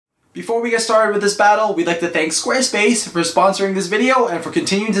Before we get started with this battle, we'd like to thank Squarespace for sponsoring this video and for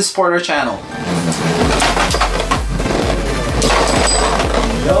continuing to support our channel.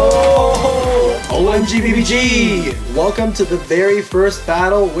 Yo! OMG BBG! Welcome to the very first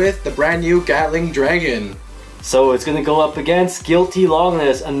battle with the brand new Gatling Dragon. So it's gonna go up against Guilty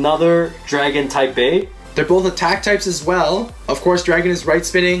Longinus, another dragon type Bay. They're both attack types as well. Of course, Dragon is right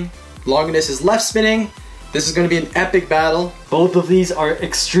spinning, Longinus is left spinning. This is going to be an epic battle. Both of these are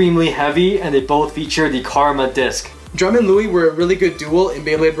extremely heavy and they both feature the Kr.MDs disc. Drum and Louie were a really good duel in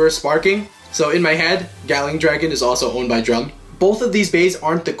Beyblade vs. Sparking. So in my head, Gatling Dragon is also owned by Drum. Both of these bays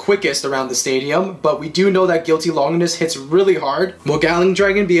aren't the quickest around the stadium, but we do know that Guilty Longinus hits really hard. Will Gatling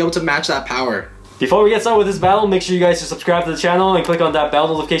Dragon be able to match that power? Before we get started with this battle, make sure you guys subscribe to the channel and click on that bell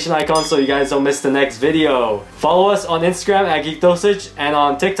notification icon so you guys don't miss the next video. Follow us on Instagram at Geek Dosage and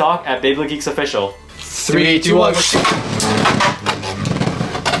on TikTok at BeybladeGeeks Official. 3, 2, 1,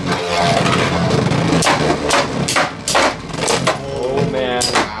 Oh man.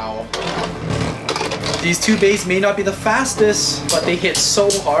 Wow. These two bays may not be the fastest, but they hit so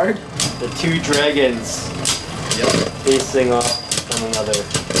hard. The two dragons facing off one another.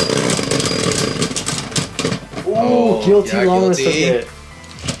 Ooh, Guilty Longinus took it.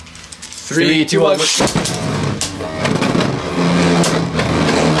 3, 2, 1.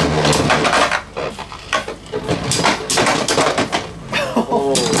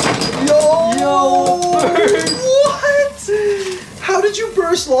 Did you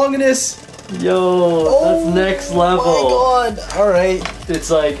burst Longinus? Yo, that's next level. Oh my god. Alright. It's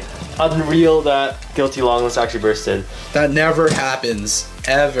like unreal that Guilty Longinus actually bursted. That never happens.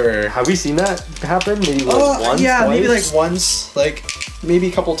 Ever. Have we seen that happen? Maybe like once? Yeah, twice? maybe like once. Like maybe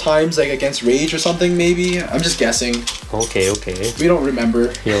a couple times, like against Rage or something, maybe. I'm just guessing. Okay. We don't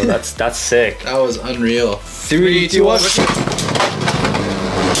remember. Yo, that's sick. That was unreal. 3, 2, 1.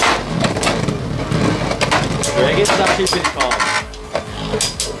 Dragon's actually pretty calm.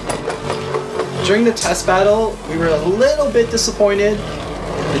 During the test battle, we were a little bit disappointed.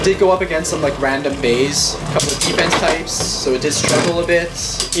 It did go up against some like random bays, a couple of defense types, so it did struggle a bit.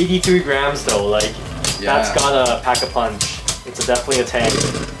 83 grams though, like that's gotta pack a punch. It's definitely a tank.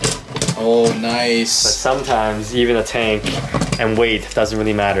 Oh, nice. But sometimes even a tank and weight doesn't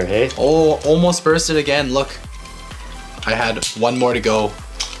really matter, hey? Oh, almost bursted again. Look, I had one more to go.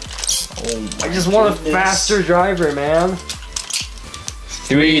 Oh my I just want a faster driver, man.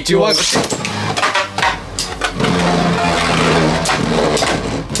 3, 2, 1.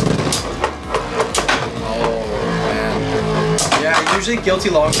 Usually Guilty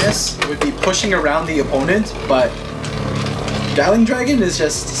Longinus would be pushing around the opponent, but Gatling Dragon is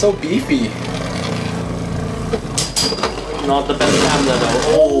just so beefy. Not the best stamina though.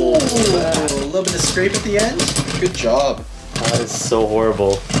 Oh, a little bit of scrape at the end. Good job. That is so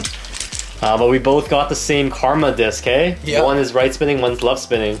horrible. But we both got the same Kr.MDs disc, eh? Yeah. One is right spinning, one's left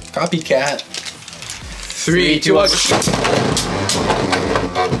spinning. Copycat. 3, 2, 1.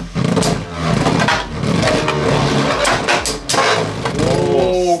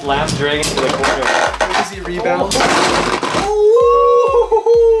 Slam Dragon to the corner. Easy rebound.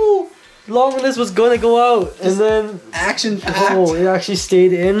 Oh. Longinus was gonna go out, and then action-packed. Oh, it actually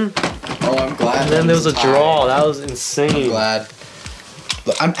stayed in. Oh, I'm glad. And then there was a draw. That was insane. I'm glad.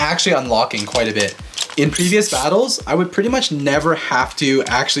 Look, I'm actually unlocking quite a bit. In previous battles, I would pretty much never have to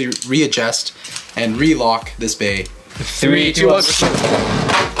actually readjust and relock this bay. 3, 2, 1.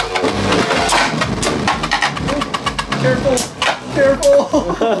 Careful. Careful!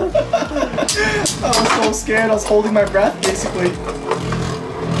 I was so scared, I was holding my breath basically.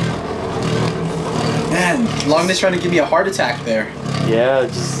 Man, Longinus trying to give me a heart attack there. Yeah,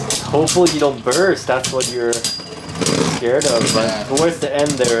 just hopefully you don't burst, that's what you're scared of. But towards the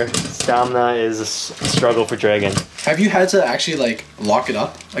end there, stamina is a struggle for Dragon. Have you had to actually like lock it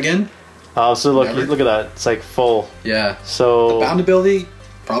up again? So look at that, it's like full. Yeah. So the bound ability,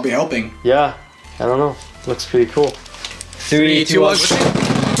 probably helping. Yeah, I don't know, looks pretty cool. 3, 2, 1.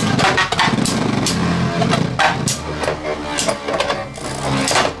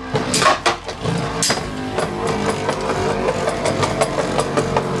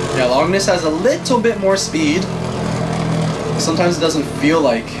 Yeah, Longinus has a little bit more speed. Sometimes it doesn't feel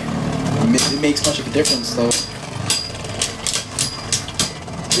like it makes much of a difference though.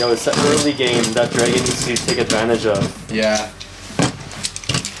 Yo, it's the early game that Dragon needs to take advantage of. Yeah.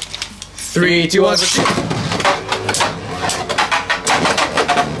 3, 2, 1.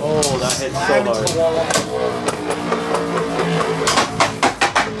 Oh, that hit so hard.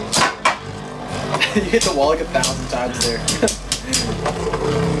 You hit the wall like 1,000 times there.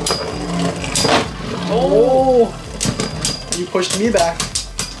 Oh! You pushed me back.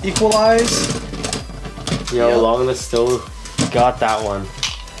 Equalize. Yo, yep. Longinus still got that one.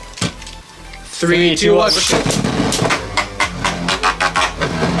 3, 2, 1.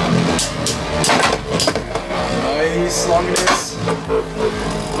 Nice, Longinus.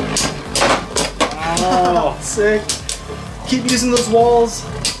 Oh, sick. Keep using those walls.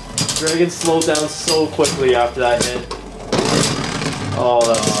 Dragon slowed down so quickly after that hit. Oh,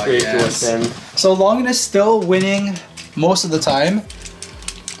 that's straight to us in. So Longinus still winning most of the time.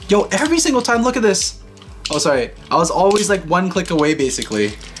 Yo, every single time, look at this. Oh, sorry. I was always like 1 click away,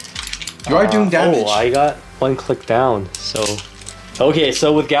 basically. You are doing damage. Oh, I got 1 click down, so... Okay,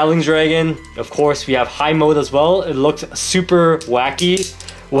 so with Gatling Dragon, of course, we have high mode as well. It looked super wacky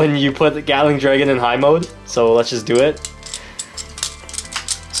when you put the Gatling Dragon in high mode, so let's just do it.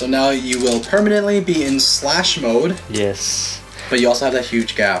 So now you will permanently be in slash mode. Yes. But you also have that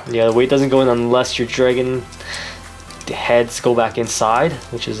huge gap. Yeah, the weight doesn't go in unless your dragon heads go back inside,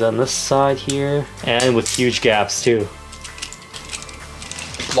 which is on this side here, and with huge gaps too.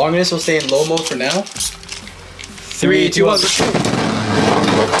 Longinus will stay in low mode for now. 3, 2, 1.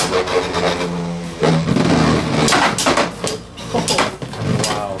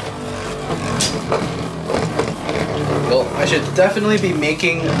 Wow. Well, I should definitely be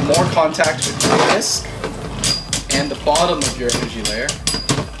making more contact with the disc and the bottom of your energy layer.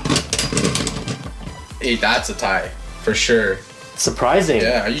 Hey, that's a tie, for sure. Surprising.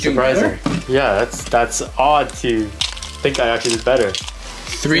 Yeah, are you doing better? Yeah, that's odd to think I actually did better.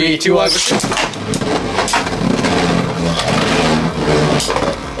 3, 2, 1.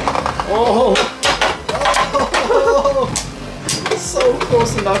 Oh! So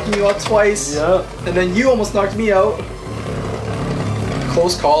close to knocking you out twice. Yeah. And then you almost knocked me out.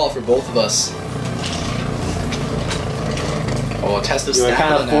 Close call for both of us. Oh, a test of stamina. I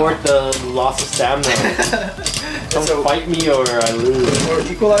can't afford the loss of stamina. Don't fight me or I lose. Or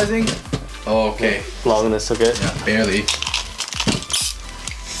equalizing? Oh, okay. Longinus, okay. Yeah, barely.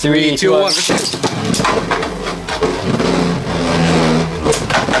 3, 2, 1.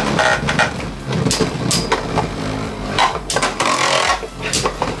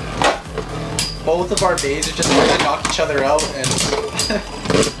 Both of our bays are just trying to knock each other out and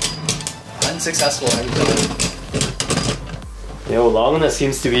unsuccessful every time. Yo, Longinus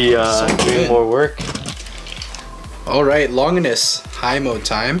seems to be doing more work. Alright, Longinus, high mode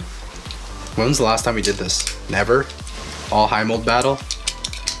time. When was the last time we did this? Never. All high mode battle.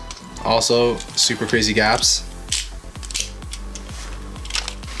 Also, super crazy gaps.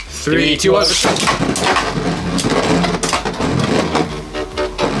 3, 2, 1.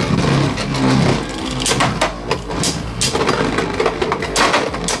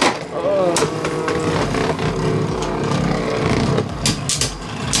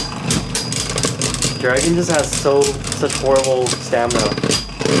 Dragon just has such horrible stamina.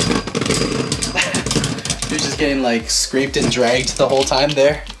 You're just getting like scraped and dragged the whole time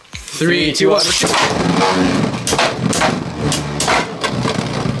there. 3, 2, 1.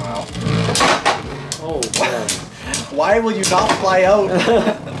 Wow. Oh man. Why will you not fly out?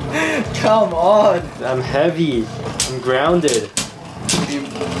 Come on. I'm heavy. I'm grounded. You've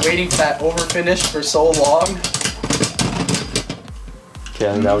been waiting for that over finish for so long. Okay,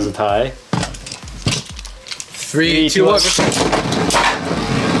 and that was a tie. 3, 2, 1.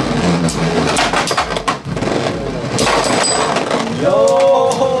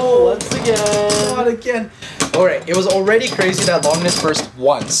 Yo! Once again. Not again. Alright, it was already crazy that Longinus burst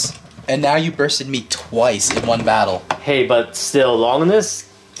once. And now you bursted me twice in one battle. Hey, but still, Longinus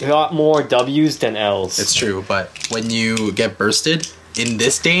got more W's than L's. It's true, but when you get bursted, in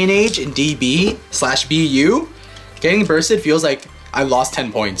this day and age, in DB/BU, getting bursted feels like I lost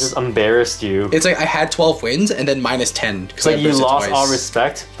 10 points. Just embarrassed you. It's like I had 12 wins and then minus 10. It's like you lost all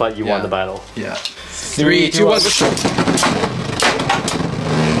respect, but you won the battle. Yeah. 3, 2, 1.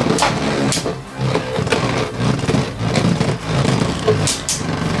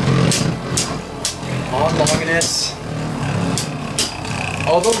 On Longinus.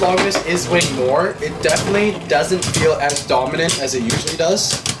 Although Longinus is winning more, it definitely doesn't feel as dominant as it usually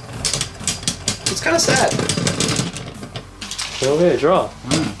does. It's kind of sad. Okay, draw.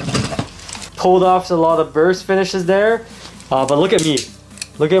 Pulled off a lot of burst finishes there, but look at me.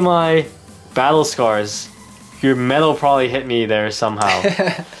 Look at my battle scars. Your metal probably hit me there somehow.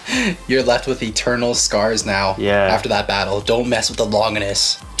 You're left with eternal scars now. Yeah. After that battle. Don't mess with the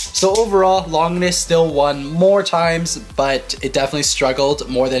Longinus. So overall, Longinus still won more times, but it definitely struggled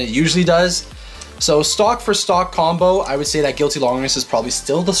more than it usually does. So stock for stock combo, I would say that Guilty Longinus is probably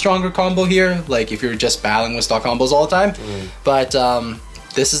still the stronger combo here, like if you're just battling with stock combos all the time. But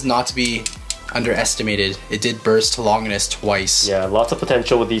this is not to be underestimated. It did burst Longinus twice. Yeah, lots of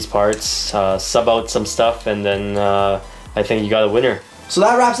potential with these parts. Sub out some stuff and then I think you got a winner. So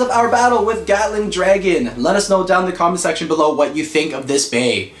that wraps up our battle with Gatling Dragon. Let us know down in the comment section below what you think of this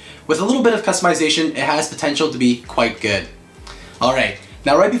bay. With a little bit of customization, it has potential to be quite good. Alright,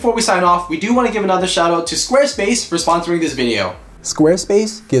 now right before we sign off, we do want to give another shout out to Squarespace for sponsoring this video.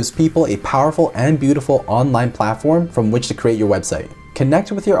 Squarespace gives people a powerful and beautiful online platform from which to create your website.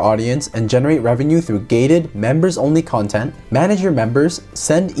 Connect with your audience and generate revenue through gated, members-only content, manage your members,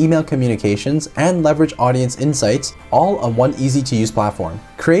 send email communications, and leverage audience insights, all on one easy-to-use platform.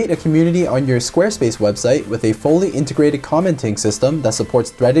 Create a community on your Squarespace website with a fully integrated commenting system that supports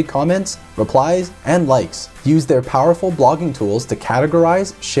threaded comments, replies, and likes. Use their powerful blogging tools to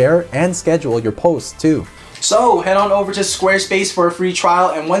categorize, share, and schedule your posts too. So head on over to Squarespace for a free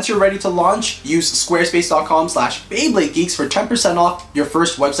trial, and once you're ready to launch, use squarespace.com/BeybladeGeeks for 10% off your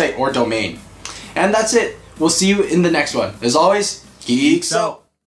first website or domain. And that's it. We'll see you in the next one. As always, geeks out.